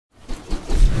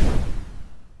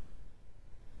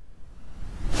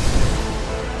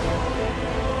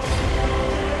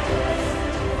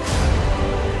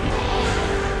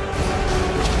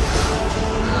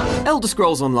Elder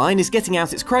Scrolls Online is getting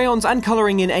out its crayons and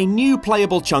colouring in a new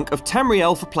playable chunk of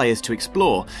Tamriel for players to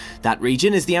explore. That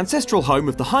region is the ancestral home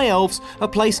of the High Elves, a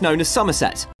place known as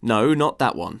Summerset. No, not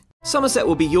that one. Summerset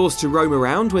will be yours to roam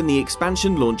around when the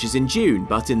expansion launches in June,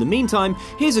 but in the meantime,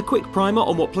 here's a quick primer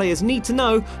on what players need to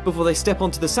know before they step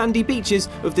onto the sandy beaches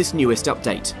of this newest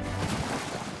update.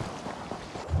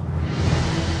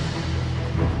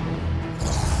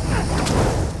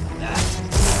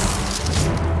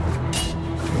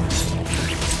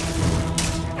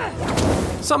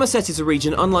 Summerset is a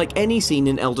region unlike any seen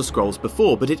in Elder Scrolls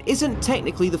before, but it isn't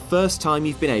technically the first time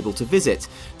you've been able to visit.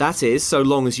 That is, so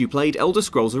long as you played Elder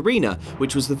Scrolls Arena,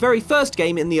 which was the very first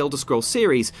game in the Elder Scrolls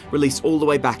series, released all the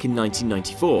way back in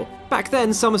 1994. Back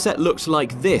then, Summerset looked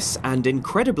like this, and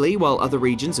incredibly, while other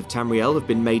regions of Tamriel have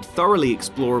been made thoroughly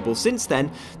explorable since then,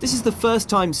 this is the first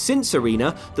time since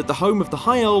Arena that the home of the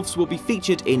High Elves will be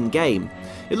featured in-game.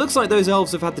 It looks like those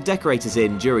elves have had the decorators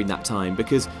in during that time,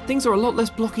 because things are a lot less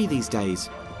blocky these days.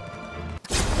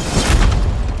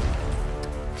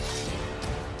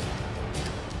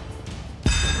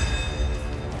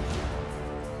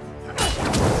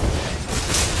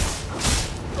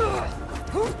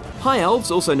 High Elves,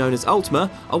 also known as Altmer,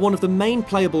 are one of the main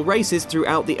playable races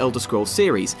throughout the Elder Scrolls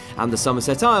series, and the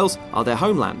Summerset Isles are their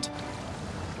homeland.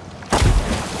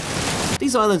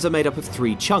 These islands are made up of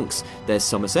 3 chunks. There's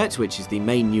Summerset, which is the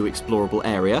main new explorable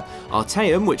area,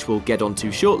 Artaeum, which we'll get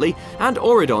onto shortly, and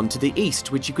Auridon to the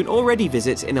east, which you can already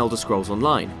visit in Elder Scrolls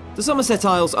Online. The Summerset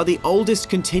Isles are the oldest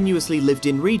continuously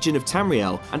lived-in region of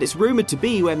Tamriel, and it's rumoured to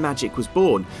be where magic was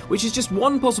born, which is just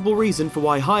one possible reason for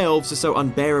why High Elves are so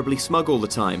unbearably smug all the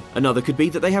time. Another could be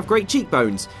that they have great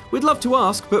cheekbones. We'd love to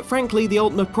ask, but frankly the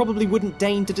Altmer probably wouldn't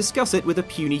deign to discuss it with a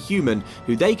puny human,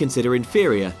 who they consider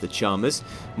inferior, the Charmers.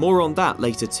 More on that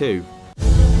later too.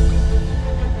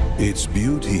 Its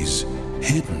beauty's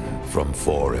hidden from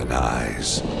foreign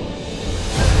eyes.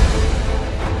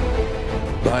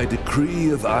 By decree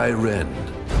of Irene,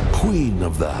 Queen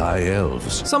of the High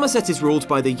Elves. Summerset is ruled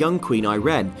by the young Queen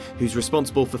Irene, who's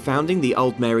responsible for founding the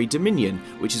Aldmeri Dominion,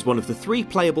 which is one of the 3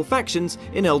 playable factions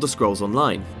in Elder Scrolls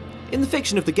Online. In the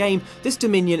fiction of the game, this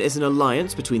dominion is an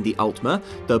alliance between the Altmer,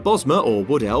 the Bosmer or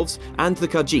Wood Elves, and the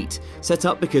Khajiit, set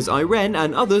up because Irene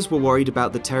and others were worried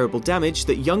about the terrible damage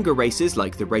that younger races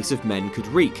like the race of men could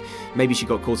wreak. Maybe she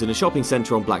got caught in a shopping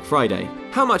centre on Black Friday.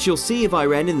 How much you'll see of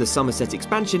Irene in the Summerset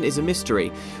expansion is a mystery.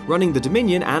 Running the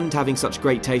Dominion and having such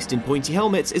great taste in pointy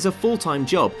helmets is a full-time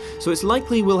job, so it's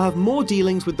likely we'll have more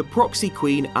dealings with the proxy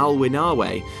queen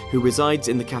Alwinawe, who resides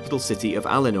in the capital city of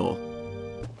Alinor.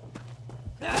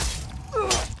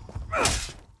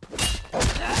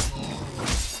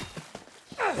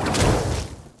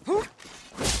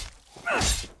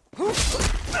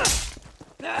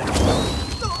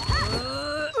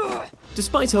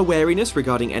 Despite her wariness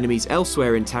regarding enemies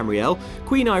elsewhere in Tamriel,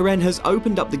 Queen Irene has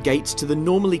opened up the gates to the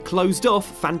normally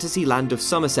closed-off fantasy land of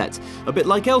Summerset, a bit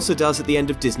like Elsa does at the end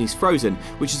of Disney's Frozen,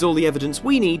 which is all the evidence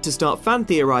we need to start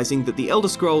fan-theorising that the Elder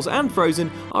Scrolls and Frozen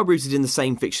are rooted in the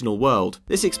same fictional world.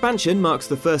 This expansion marks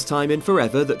the first time in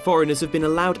forever that foreigners have been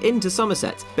allowed into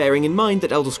Summerset, bearing in mind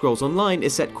that Elder Scrolls Online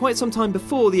is set quite some time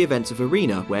before the events of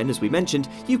Arena, when, as we mentioned,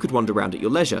 you could wander around at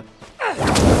your leisure.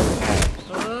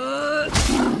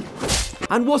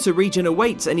 And what a region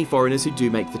awaits any foreigners who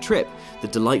do make the trip. The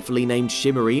delightfully named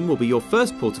Shimmerine will be your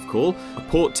first port of call, a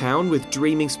port town with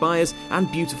dreaming spires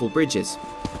and beautiful bridges.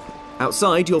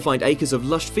 Outside, you'll find acres of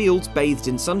lush fields bathed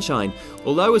in sunshine,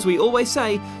 although, as we always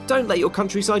say, don't let your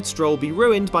countryside stroll be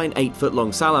ruined by an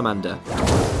 8-foot-long salamander.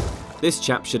 This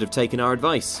chap should have taken our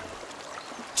advice.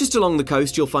 Just along the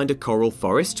coast you'll find a coral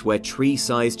forest, where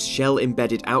tree-sized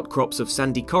shell-embedded outcrops of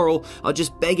sandy coral are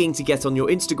just begging to get on your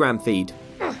Instagram feed.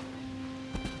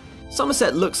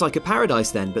 Summerset looks like a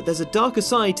paradise then, but there's a darker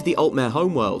side to the Altmer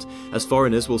homeworld, as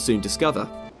foreigners will soon discover.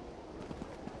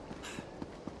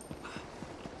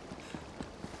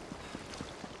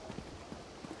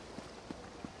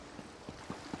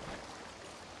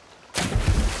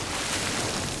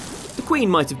 The Queen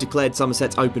might have declared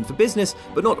Summerset open for business,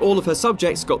 but not all of her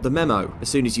subjects got the memo. As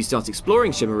soon as you start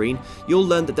exploring Shimmerine, you'll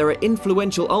learn that there are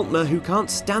influential Altmer who can't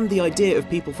stand the idea of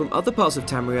people from other parts of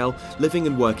Tamriel living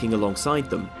and working alongside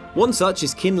them. One such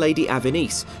is Kin Lady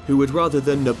Avenice, who would rather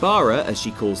than Nabara, as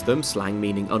she calls them, slang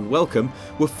meaning unwelcome,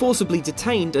 were forcibly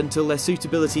detained until their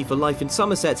suitability for life in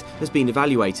Summerset has been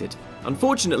evaluated.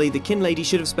 Unfortunately, the Kin Lady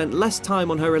should have spent less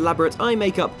time on her elaborate eye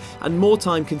makeup and more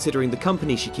time considering the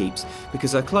company she keeps,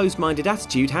 because her closed-minded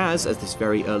attitude has, as this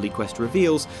very early quest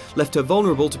reveals, left her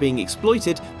vulnerable to being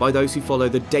exploited by those who follow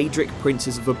the Daedric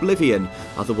Princes of Oblivion,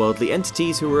 otherworldly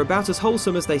entities who are about as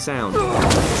wholesome as they sound.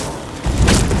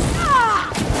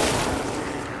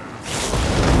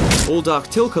 Dark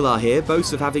Tilkalar here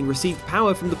boasts of having received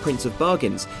power from the Prince of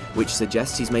Bargains, which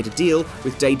suggests he's made a deal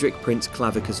with Daedric Prince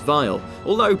Clavicus Vile,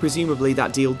 although presumably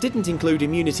that deal didn't include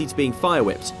immunity to being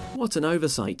fire-whipped. What an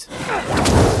oversight.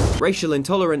 Racial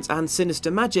intolerance and sinister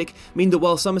magic mean that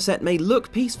while Summerset may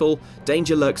look peaceful,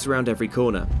 danger lurks around every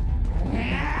corner.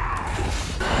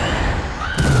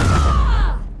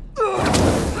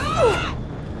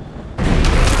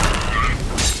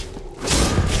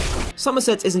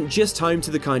 Summerset isn't just home to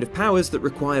the kind of powers that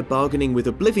require bargaining with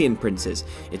Oblivion princes,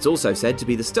 it's also said to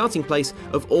be the starting place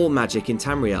of all magic in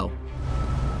Tamriel.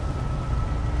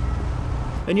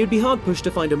 And you'd be hard-pushed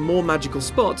to find a more magical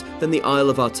spot than the Isle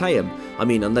of Artaeum. I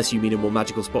mean, unless you mean a more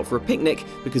magical spot for a picnic,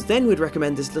 because then we'd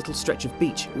recommend this little stretch of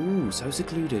beach. Ooh, so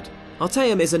secluded.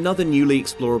 Artaeum is another newly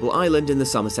explorable island in the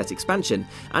Summerset expansion,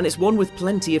 and it's one with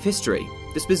plenty of history.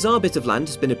 This bizarre bit of land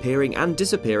has been appearing and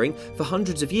disappearing for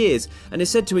hundreds of years, and is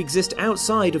said to exist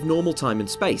outside of normal time and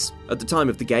space. At the time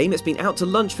of the game, it's been out to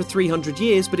lunch for 300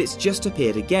 years, but it's just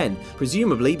appeared again,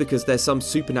 presumably because there's some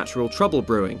supernatural trouble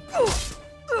brewing.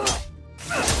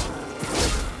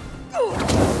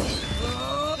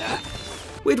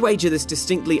 We'd wager this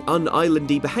distinctly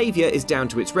un-islandy behaviour is down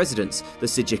to its residents, the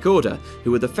Psijic Order,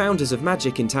 who are the founders of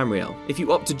magic in Tamriel. If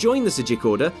you opt to join the Psijic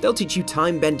Order, they'll teach you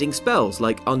time-bending spells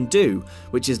like Undo,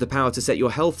 which is the power to set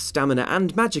your health, stamina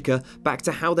and magicka back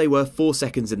to how they were 4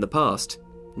 seconds in the past.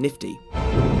 Nifty.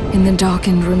 In the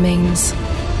darkened remains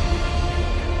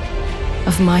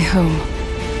of my home.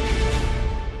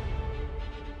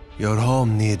 Your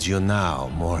home needs you now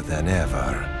more than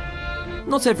ever.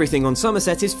 Not everything on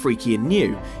Summerset is freaky and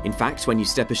new. In fact, when you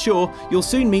step ashore, you'll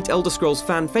soon meet Elder Scrolls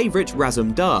fan favourite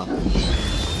Razum-dar,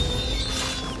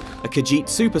 a Khajiit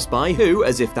super spy who,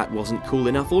 as if that wasn't cool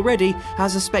enough already,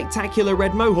 has a spectacular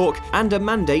red mohawk and a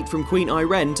mandate from Queen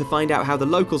Irene to find out how the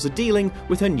locals are dealing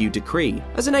with her new decree.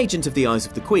 As an agent of the Eyes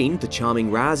of the Queen, the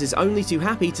charming Raz is only too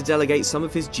happy to delegate some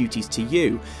of his duties to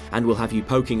you, and will have you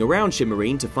poking around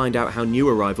Shimmerine to find out how new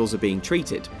arrivals are being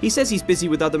treated. He says he's busy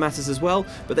with other matters as well,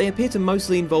 but they appear to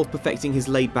mostly involve perfecting his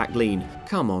laid-back lean.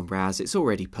 Come on, Raz, it's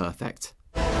already perfect.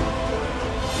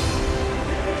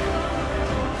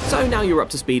 So now you're up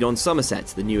to speed on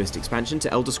Summerset, the newest expansion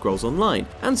to Elder Scrolls Online,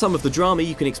 and some of the drama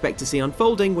you can expect to see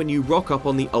unfolding when you rock up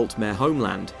on the Altmer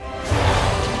homeland.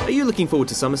 Are you looking forward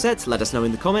to Summerset? Let us know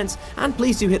in the comments, and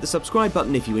please do hit the subscribe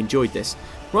button if you enjoyed this.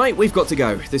 Right, we've got to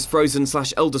go. This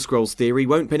Frozen/Elder Scrolls theory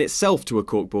won't pin itself to a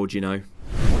corkboard, you know.